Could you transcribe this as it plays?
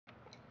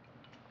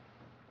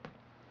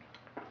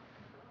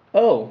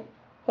Oh,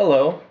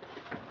 hello.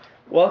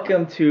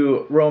 Welcome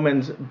to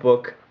Roman's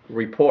Book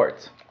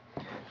Report.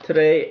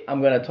 Today I'm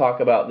going to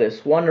talk about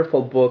this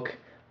wonderful book,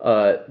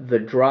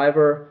 The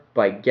Driver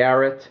by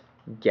Garet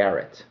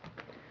Garrett.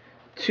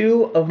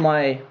 Two of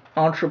my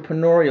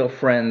entrepreneurial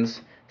friends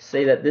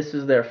say that this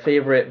is their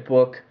favorite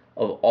book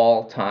of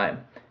all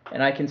time,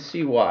 and I can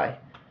see why.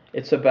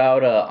 It's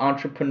about an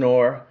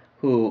entrepreneur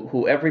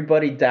who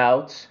everybody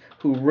doubts,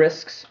 who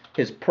risks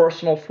his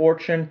personal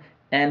fortune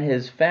and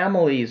his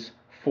family's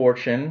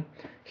fortune.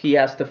 He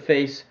has to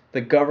face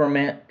the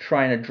government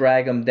trying to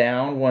drag him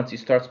down once he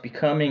starts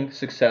becoming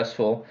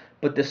successful,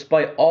 but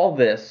despite all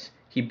this,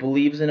 he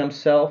believes in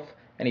himself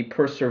and he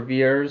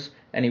perseveres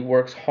and he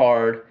works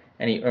hard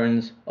and he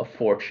earns a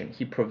fortune.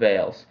 He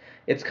prevails.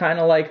 It's kind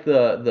of like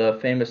the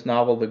famous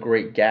novel The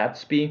Great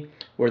Gatsby,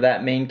 where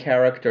that main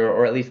character,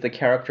 or at least the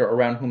character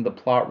around whom the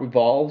plot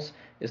revolves,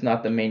 is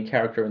not the main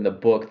character in the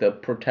book. The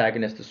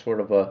protagonist is sort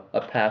of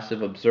a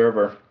passive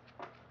observer.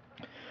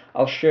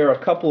 I'll share a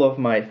couple of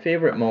my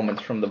favorite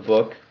moments from the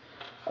book.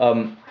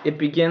 It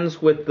begins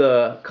with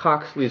the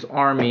Coxley's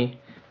Army,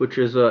 which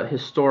is a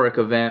historic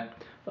event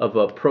of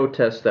a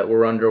protest that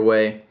were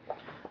underway.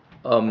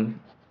 And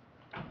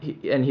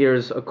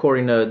here's,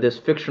 according to this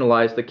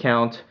fictionalized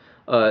account,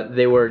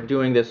 they were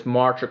doing this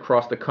march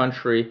across the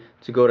country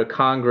to go to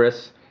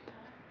Congress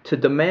to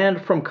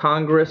demand from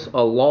Congress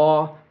a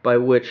law by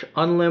which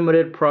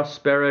unlimited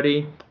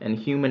prosperity and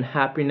human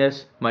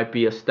happiness might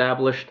be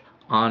established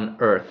on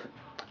Earth.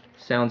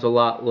 Sounds a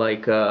lot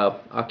like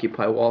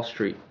Occupy Wall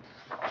Street.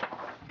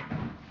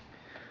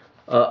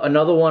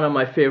 Another one of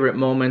my favorite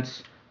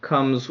moments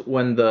comes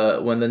when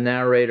the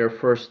narrator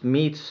first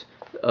meets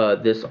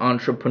this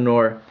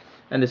entrepreneur,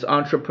 and this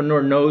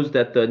entrepreneur knows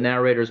that the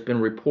narrator's been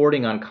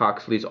reporting on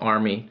Coxley's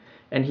Army,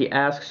 and he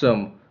asks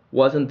him,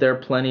 "Wasn't there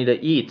plenty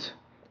to eat?"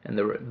 And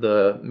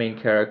the main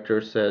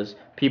character says,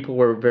 "People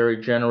were very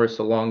generous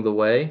along the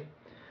way."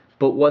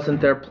 "But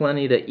wasn't there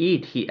plenty to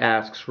eat?" he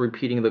asks,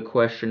 repeating the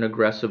question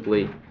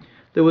aggressively.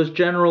 "There was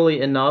generally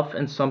enough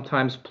and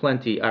sometimes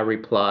plenty," I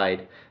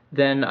replied.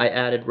 Then I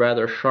added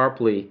rather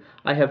sharply,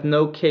 "I have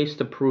no case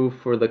to prove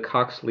for the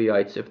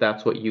Coxleyites, if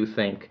that's what you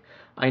think.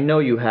 I know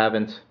you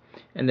haven't."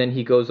 And then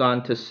he goes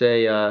on to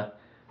say,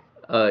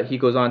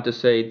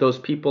 "Those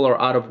people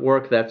are out of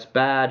work, that's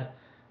bad,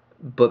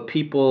 but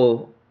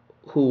people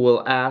who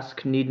will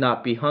ask need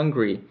not be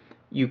hungry.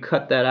 You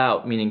cut that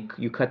out," meaning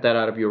you cut that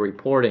out of your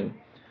reporting.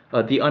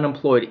 "The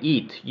unemployed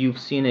eat. You've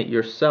seen it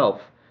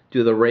yourself.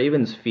 Do the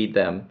ravens feed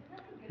them?"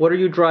 "What are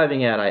you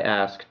driving at?" I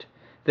asked.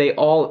 "They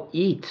all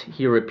eat,"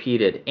 he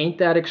repeated. "Ain't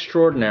that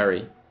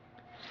extraordinary?"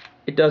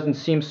 "It doesn't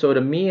seem so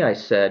to me," I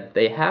said.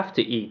 "They have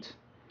to eat."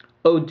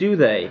 "Oh, do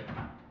they?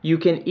 You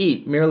can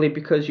eat merely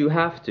because you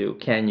have to,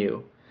 can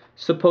you?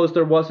 Suppose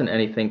there wasn't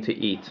anything to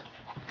eat."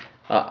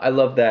 I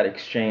love that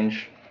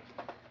exchange.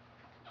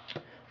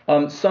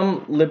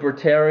 Some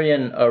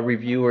libertarian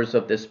reviewers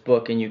of this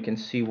book, and you can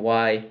see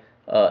why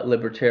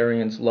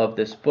libertarians love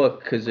this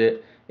book, because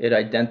it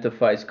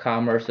identifies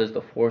commerce as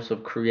the force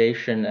of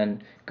creation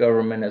and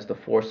government as the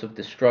force of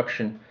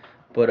destruction.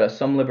 But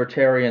some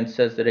libertarian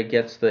says that it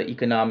gets the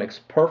economics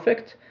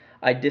perfect.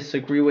 I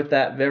disagree with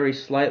that very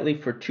slightly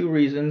for two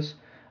reasons.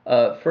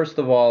 First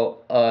of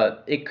all,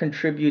 it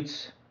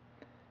contributes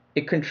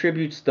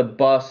the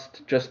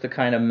bust just to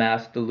kind of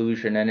mass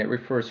delusion, and it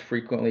refers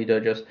frequently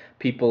to just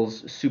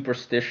people's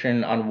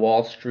superstition on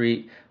Wall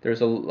Street.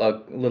 There's a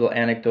little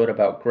anecdote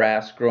about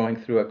grass growing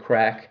through a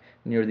crack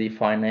near the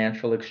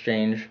financial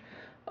exchange.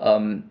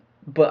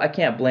 But I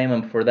can't blame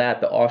him for that.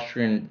 The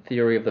Austrian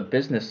theory of the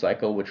business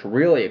cycle, which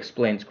really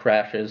explains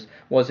crashes,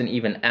 wasn't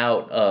even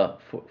out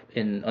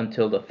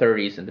until the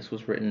 30s, and this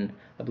was written,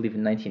 I believe,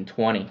 in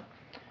 1920.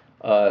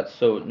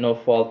 So no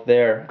fault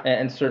there,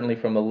 and certainly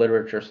from a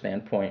literature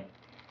standpoint,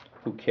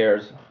 who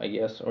cares, I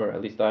guess, or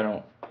at least I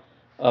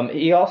don't.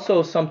 He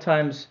also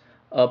sometimes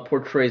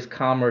portrays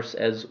commerce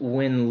as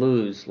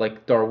win-lose,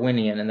 like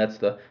Darwinian, and that's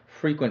the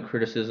frequent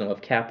criticism of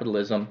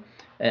capitalism.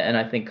 And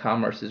I think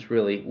commerce is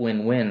really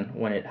win-win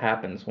when it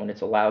happens, when it's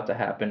allowed to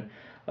happen.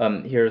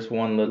 Here's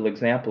one little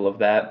example of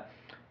that.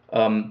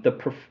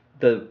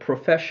 The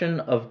profession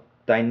of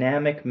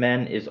dynamic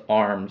men is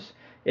arms.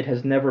 It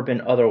has never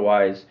been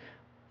otherwise.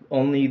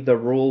 Only the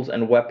rules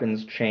and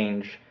weapons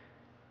change.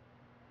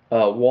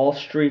 Wall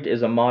Street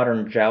is a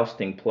modern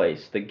jousting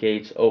place. The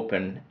gates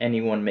open.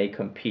 Anyone may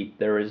compete.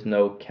 There is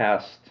no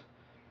caste.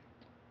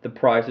 The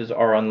prizes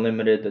are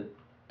unlimited. The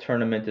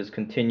tournament is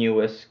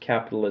continuous.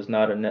 Capital is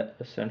not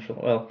essential.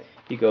 Well,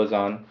 he goes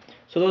on.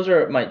 So those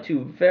are my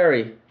two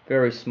very,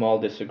 very small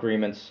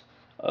disagreements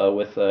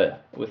with the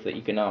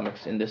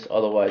economics in this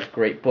otherwise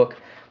great book.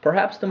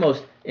 Perhaps the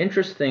most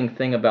interesting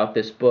thing about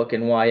this book,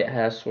 and why it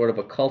has sort of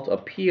a cult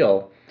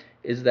appeal,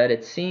 is that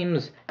it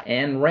seems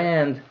Ayn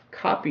Rand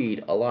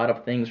copied a lot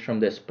of things from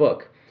this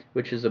book,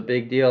 which is a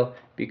big deal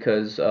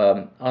because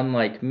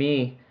unlike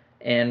me,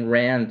 Ayn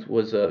Rand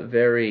was a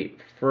very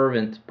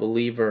fervent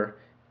believer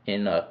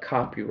in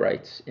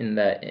copyrights, in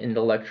that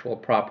intellectual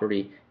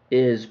property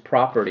is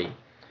property.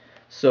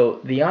 So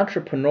the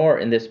entrepreneur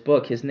in this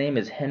book, his name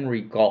is Henry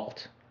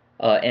Galt.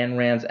 Ayn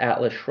Rand's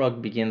Atlas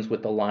Shrugged begins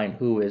with the line,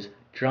 "Who is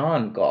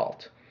John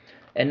Galt?"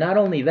 And not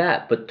only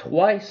that, but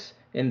twice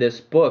in this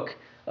book,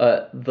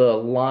 the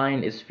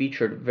line is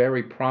featured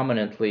very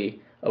prominently,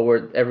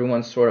 where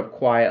everyone's sort of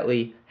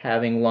quietly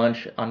having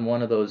lunch on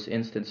one of those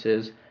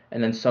instances,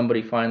 and then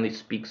somebody finally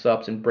speaks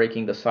up and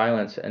breaking the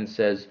silence and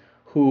says,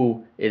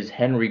 "Who is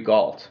Henry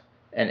Galt?"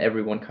 And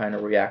everyone kind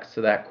of reacts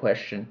to that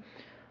question.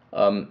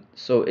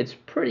 So it's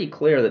pretty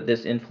clear that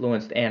this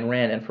influenced Ayn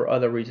Rand, and for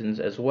other reasons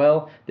as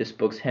well. This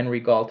book's Henry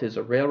Galt is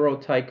a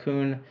railroad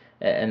tycoon,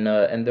 and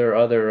there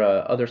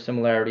are other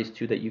similarities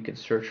too that you can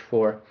search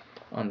for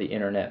on the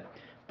internet.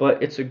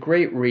 But it's a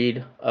great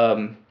read.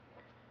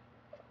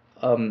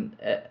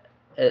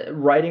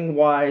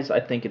 Writing-wise, I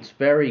think it's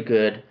very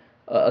good.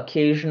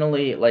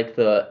 Occasionally, like,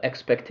 the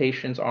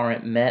expectations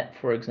aren't met.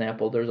 For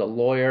example, there's a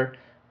lawyer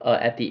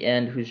at the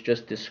end who's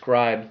just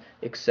described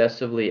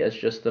excessively as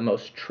just the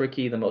most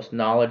tricky, the most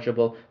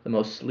knowledgeable, the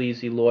most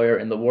sleazy lawyer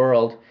in the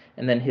world,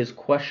 and then his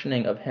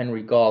questioning of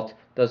Henry Galt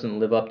doesn't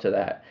live up to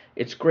that.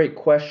 It's great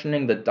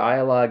questioning. The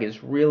dialogue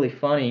is really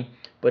funny,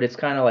 but it's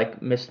kind of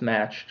like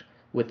mismatched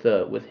with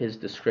his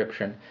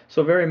description.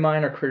 So very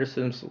minor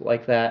criticisms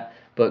like that,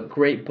 but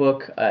great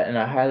book, and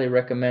I highly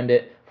recommend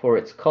it for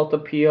its cult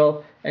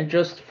appeal and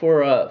just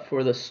for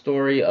the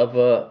story of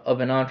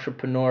an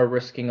entrepreneur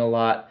risking a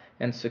lot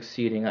and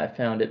succeeding. I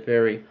found it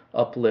very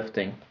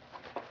uplifting,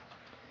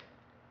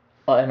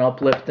 and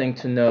uplifting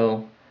to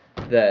know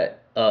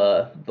that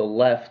the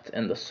left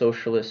and the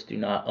socialists do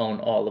not own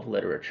all of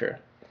literature.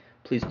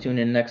 Please tune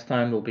in next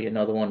time. There'll be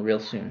another one real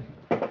soon.